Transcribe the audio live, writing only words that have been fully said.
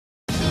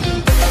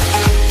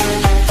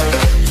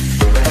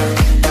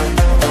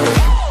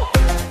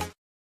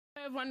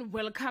everyone,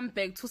 welcome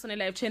back to Sunny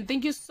Live Chain.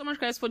 Thank you so much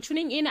guys for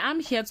tuning in. I'm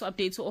here to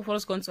update you of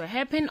what's going to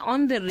happen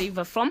on the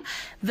river from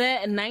the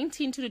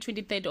 19th to the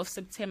 23rd of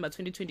September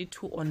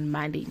 2022 on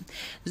Monday.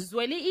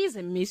 Zweli is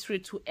a mystery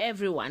to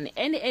everyone,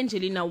 and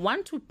Angelina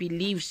want to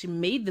believe she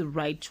made the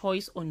right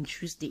choice on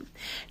Tuesday.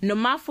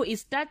 Nomafo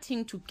is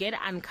starting to get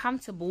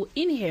uncomfortable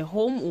in her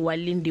home while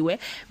Lindiwe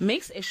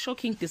makes a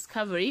shocking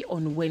discovery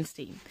on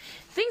Wednesday.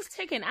 Things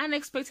take an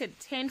unexpected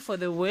turn for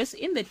the worse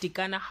in the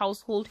Dikana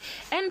household,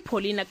 and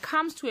Paulina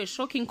comes to a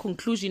shocking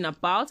conclusion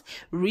about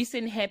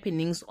recent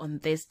happenings on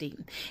Thursday.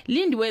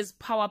 Lindiwe's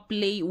power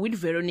play with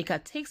Veronica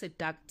takes a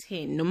dark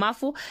turn.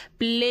 Nomafo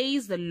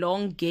plays the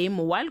long game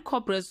while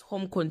Cobra's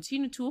home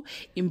continue to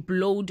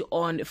implode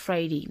on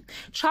Friday.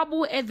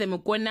 Trouble at the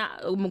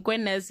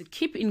Mukwenas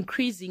keep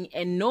increasing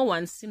and no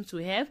one seems to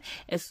have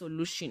a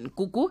solution.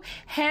 Gugu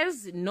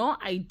has no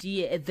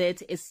idea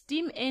that a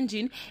steam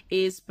engine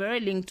is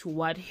barreling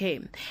toward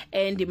him,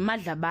 and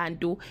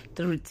Madlabantu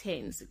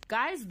returns.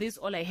 Guys, this is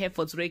all I have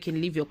for today. You can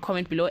leave your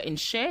comment below and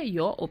share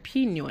your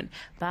opinion.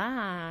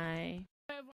 Bye.